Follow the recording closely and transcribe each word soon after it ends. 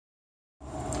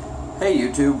Hey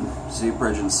YouTube,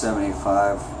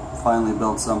 ZPridgeon75, finally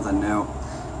built something new.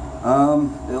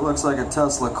 It looks like a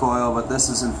Tesla coil, but this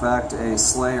is in fact a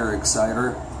Slayer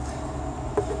exciter.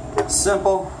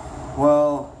 Simple,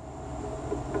 well,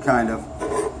 kind of.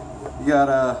 You got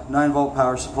a 9-volt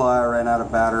power supply. I ran out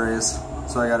of batteries,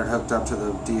 so I got it hooked up to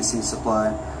the DC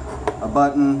supply. A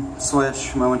button,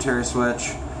 switch, momentary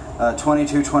switch,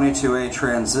 2222A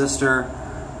transistor,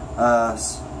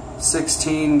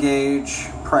 16 gauge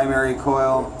primary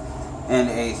coil, and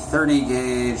a 30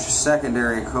 gauge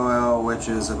secondary coil, which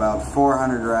is about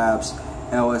 400 wraps.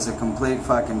 It was a complete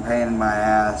fucking pain in my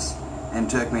ass and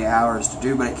took me hours to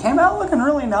do, but it came out looking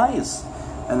really nice.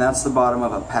 And that's the bottom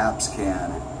of a Paps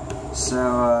can. So,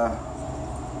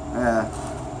 yeah.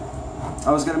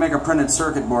 I was going to make a printed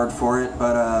circuit board for it,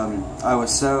 but I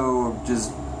was so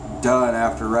just done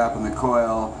after wrapping the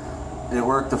coil. It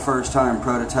worked the first time,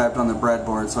 prototyped on the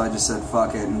breadboard, so I just said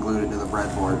fuck it and glued it to the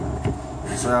breadboard.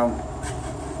 So,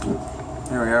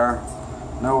 here we are.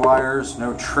 No wires,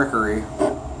 no trickery.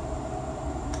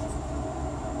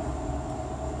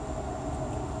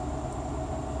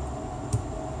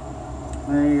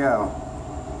 There you go.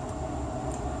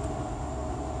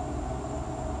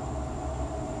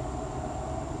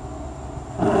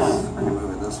 I can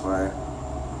move it this way.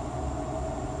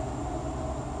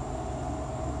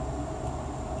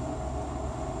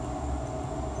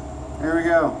 There we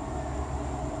go.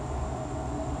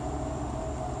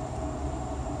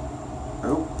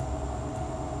 Oh.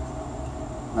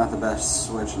 Not the best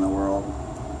switch in the world.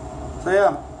 So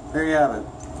yeah, there you have it.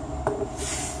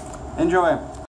 Enjoy.